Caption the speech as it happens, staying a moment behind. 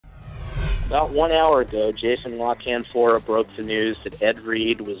About 1 hour ago, Jason LaCanfora broke the news that Ed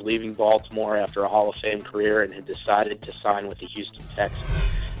Reed was leaving Baltimore after a Hall of Fame career and had decided to sign with the Houston Texans.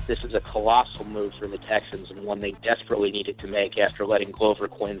 This is a colossal move for the Texans and one they desperately needed to make after letting Glover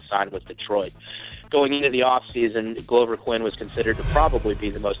Quin sign with Detroit. Going into the offseason, Glover Quin was considered to probably be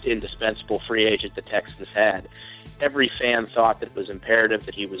the most indispensable free agent the Texans had. Every fan thought that it was imperative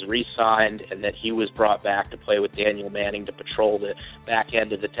that he was re-signed and that he was brought back to play with Daniel Manning to patrol the back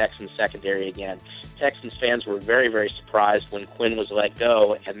end of the Texans secondary again. Texans fans were very, very surprised when Quin was let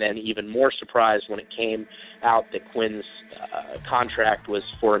go, and then even more surprised when it came out that Quin's contract was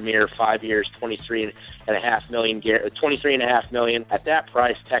for a mere 5 years, $23.5 million. At that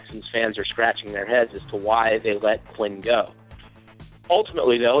price, Texans fans are scratching their heads as to why they let Quin go.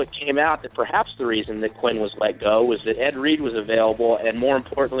 Ultimately, though, it came out that perhaps the reason that Quin was let go was that Ed Reed was available, and more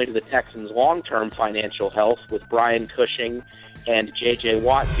importantly to the Texans' long-term financial health, with Brian Cushing and J.J.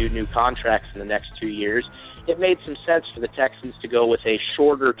 Watt due new contracts in the next 2 years, it made some sense for the Texans to go with a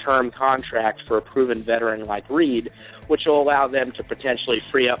shorter-term contract for a proven veteran like Reed, which will allow them to potentially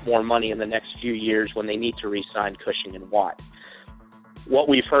free up more money in the next few years when they need to re-sign Cushing and Watt. What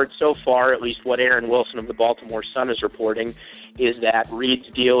we've heard so far, at least what Aaron Wilson of the Baltimore Sun is reporting, is that Reed's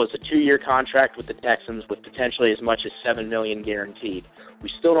deal is a 2-year contract with the Texans with potentially as much as $7 million guaranteed. We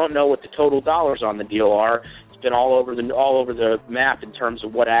still don't know what the total dollars on the deal are. It's been all over the map in terms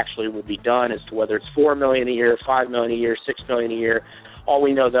of what actually will be done as to whether it's $4 million a year, $5 million a year, $6 million a year. All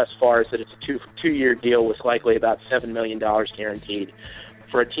we know thus far is that it's a two-year deal with likely about $7 million guaranteed.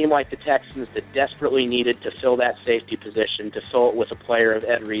 For a team like the Texans that desperately needed to fill that safety position, to fill it with a player of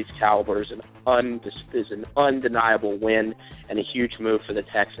Ed Reed's caliber is an undeniable win and a huge move for the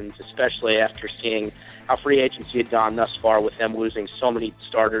Texans, especially after seeing how free agency had gone thus far with them losing so many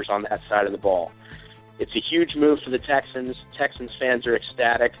starters on that side of the ball. It's a huge move for the Texans. Texans fans are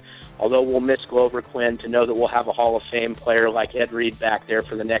ecstatic. Although we'll miss Glover Quin, to know that we'll have a Hall of Fame player like Ed Reed back there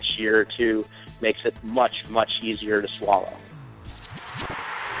for the next year or two makes it much, much easier to swallow.